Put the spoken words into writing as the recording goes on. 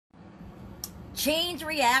Change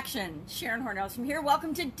reaction. Sharon Hornhouse from here.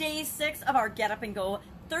 Welcome to day 6 of our Get Up and Go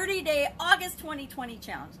 30-day August 2020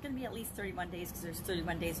 challenge. It's going to be at least 31 days because there's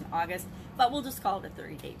 31 days in August, but we'll just call it a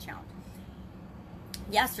 30-day challenge.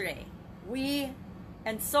 Yesterday,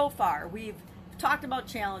 so far, we've talked about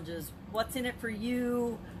challenges, what's in it for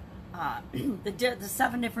you, the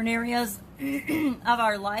 7 different areas of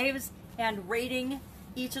our lives, and rating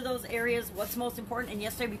each of those areas, what's most important. And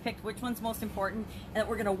yesterday we picked which one's most important and that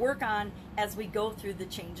we're going to work on as we go through the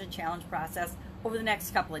change and challenge process over the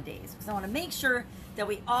next couple of days. Because I want to make sure that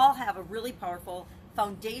we all have a really powerful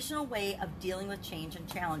foundational way of dealing with change and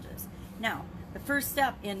challenges. Now, the first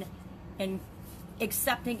step in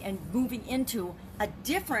accepting and moving into a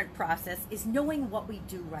different process is knowing what we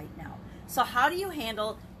do right now. So how do you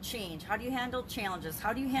handle change? How do you handle challenges?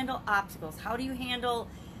 How do you handle obstacles? How do you handle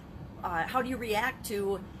how do you react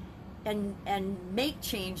to and make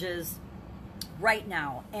changes right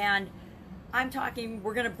now? And I'm talking,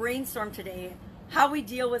 we're going to brainstorm today how we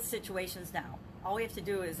deal with situations now. All we have to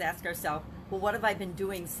do is ask ourselves, well, what have I been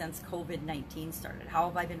doing since COVID-19 started? How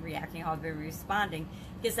have I been reacting? How have I been responding?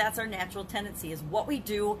 Because that's our natural tendency, is what we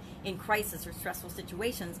do in crisis or stressful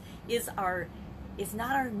situations is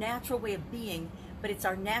not our natural way of being, but it's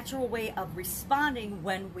our natural way of responding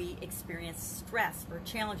when we experience stress or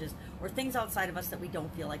challenges or things outside of us that we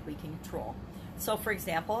don't feel like we can control. So for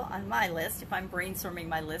example, on my list, if I'm brainstorming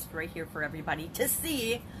my list right here for everybody to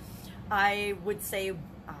see, I would say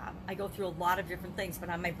I go through a lot of different things, but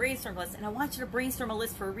on my brainstorm list, and I want you to brainstorm a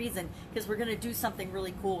list for a reason, because we're going to do something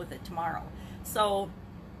really cool with it tomorrow. So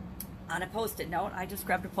on a Post-it note, I just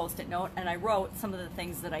grabbed a Post-it note and I wrote some of the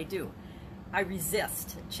things that I do. I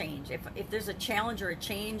resist change. If there's a challenge or a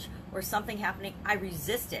change or something happening, I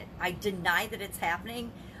resist it. I deny that it's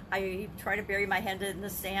happening. I try to bury my head in the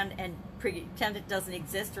sand and pretend it doesn't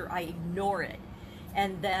exist, or I ignore it.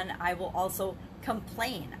 And then I will also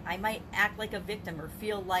complain. I might act like a victim or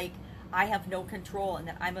feel like I have no control and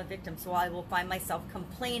that I'm a victim. So I will find myself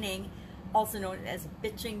complaining, also known as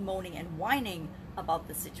bitching, moaning, and whining about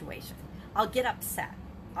the situation. I'll get upset.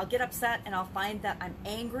 And I'll find that I'm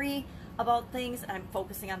angry about things and I'm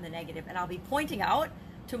focusing on the negative, and I'll be pointing out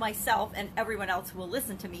to myself and everyone else who will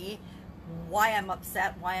listen to me why I'm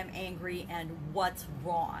upset, why I'm angry, and what's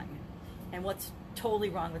wrong and what's totally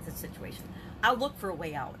wrong with the situation. I'll look for a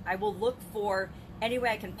way out. I will look for any way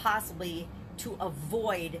I can possibly to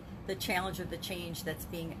avoid the challenge or the change that's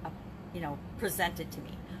being presented to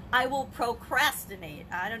me. I will procrastinate.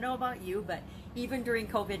 I don't know about you, but even during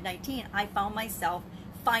COVID-19, I found myself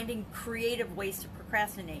finding creative ways to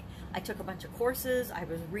procrastinate. I took a bunch of courses, I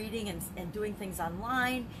was reading and doing things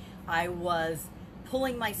online, I was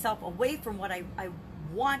pulling myself away from what I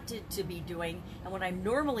wanted to be doing and what I'm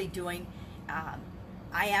normally doing. I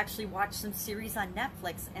actually watched some series on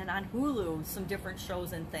Netflix and on Hulu, some different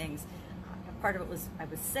shows and things. Part of it was I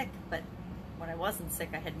was sick, but when I wasn't sick,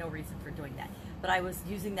 I had no reason for doing that. But I was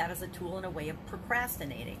using that as a tool and a way of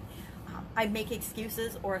procrastinating. I make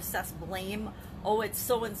excuses or assess blame. Oh, it's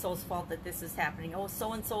so-and-so's fault that this is happening. Oh,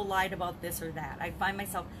 so-and-so lied about this or that. I find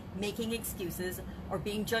myself making excuses or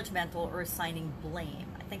being judgmental or assigning blame.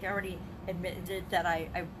 I think I already admitted that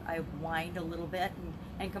I whined a little bit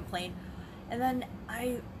and complained. And then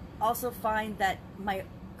I also find that my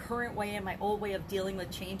current way and my old way of dealing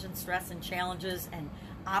with change and stress and challenges and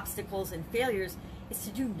obstacles and failures is to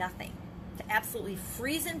do nothing, to absolutely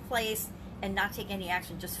freeze in place and not take any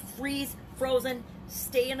action. Just freeze, frozen,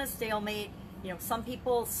 stay in a stalemate. Some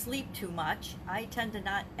people sleep too much. I tend to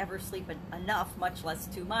not ever sleep enough, much less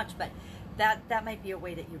too much, but that might be a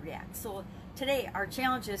way that you react. So today, our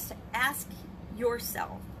challenge is to ask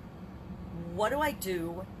yourself, what do I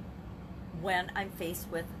do when I'm faced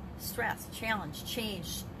with stress, challenge,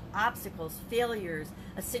 change, obstacles, failures,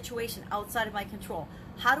 a situation outside of my control?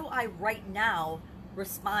 How do I right now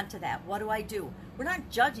respond to that? What do I do? We're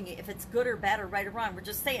not judging it if it's good or bad or right or wrong. We're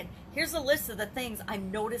just saying, here's a list of the things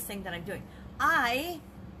I'm noticing that I'm doing. I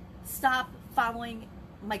stop following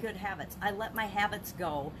my good habits. I let my habits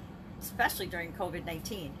go, especially during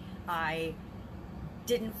COVID-19. I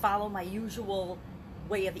didn't follow my usual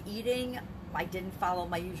way of eating. I didn't follow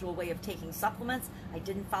my usual way of taking supplements. I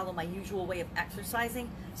didn't follow my usual way of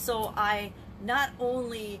exercising. So I not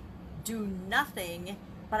only do nothing,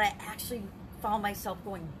 but I actually found myself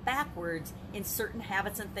going backwards in certain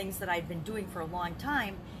habits and things that I'd been doing for a long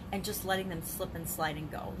time and just letting them slip and slide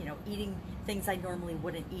and go. Eating things I normally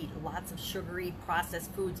wouldn't eat. Lots of sugary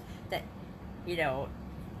processed foods that,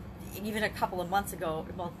 even a couple of months ago,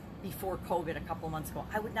 well, before COVID, a couple of months ago,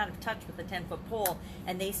 I would not have touched with a 10-foot pole,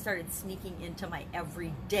 and they started sneaking into my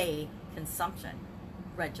everyday consumption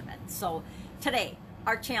regimen. So today,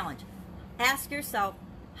 our challenge, Ask yourself,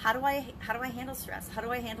 how do I handle stress? How do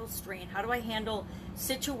I handle strain? How do I handle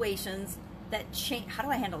situations that change? How do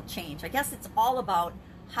I handle change? I guess it's all about,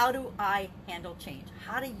 how do I handle change?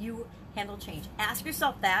 How do you handle change? Ask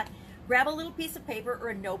yourself that. Grab a little piece of paper or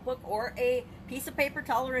a notebook or a piece of paper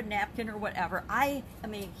towel or a napkin or whatever. I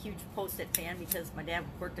am a huge Post-it fan because my dad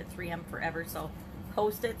worked at 3M forever, so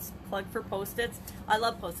Post-its, plug for Post-its. I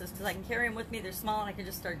love Post-its because I can carry them with me. They're small and I can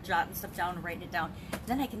just start jotting stuff down and writing it down.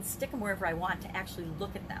 Then I can stick them wherever I want to actually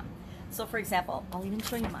look at them. So for example, I'll even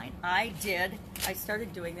show you mine. I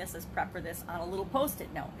started doing this as prep for this on a little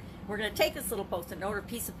Post-it note. We're going to take this little Post-it note or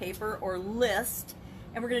piece of paper or list,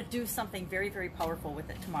 and we're going to do something very, very powerful with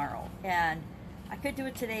it tomorrow. And I could do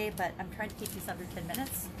it today, but I'm trying to keep these under 10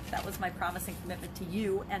 minutes. That was my promise and commitment to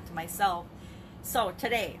you and to myself. So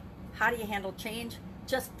today, how do you handle change?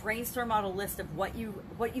 Just brainstorm out a list of what you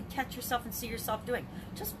catch yourself and see yourself doing.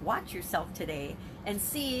 Just watch yourself today and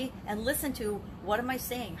see and listen to, what am I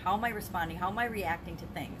saying? How am I responding? How am I reacting to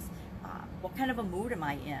things? What kind of a mood am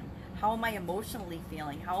I in? How am I emotionally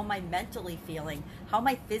feeling? How am I mentally feeling? How am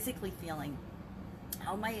I physically feeling?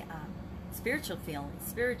 How am I spiritually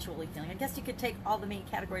feeling? I guess you could take all the main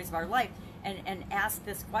categories of our life and ask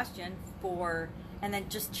this question and then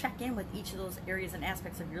just check in with each of those areas and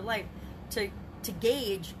aspects of your life to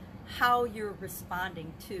gauge how you're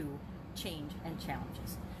responding to change and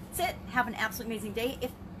challenges. That's it. Have an absolutely amazing day.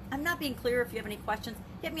 If I'm not being clear, if you have any questions,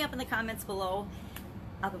 hit me up in the comments below.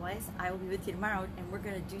 Otherwise, I will be with you tomorrow, and we're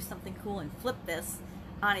going to do something cool and flip this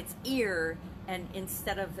on its ear, and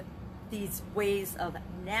instead of these ways of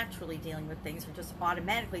naturally dealing with things or just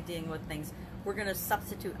automatically dealing with things, we're going to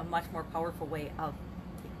substitute a much more powerful way of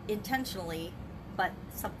intentionally but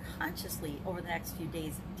subconsciously over the next few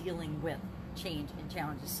days dealing with change and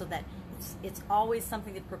challenges, so that it's always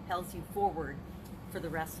something that propels you forward for the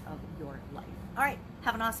rest of your life. All right,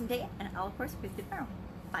 have an awesome day, and I'll of course be with you tomorrow.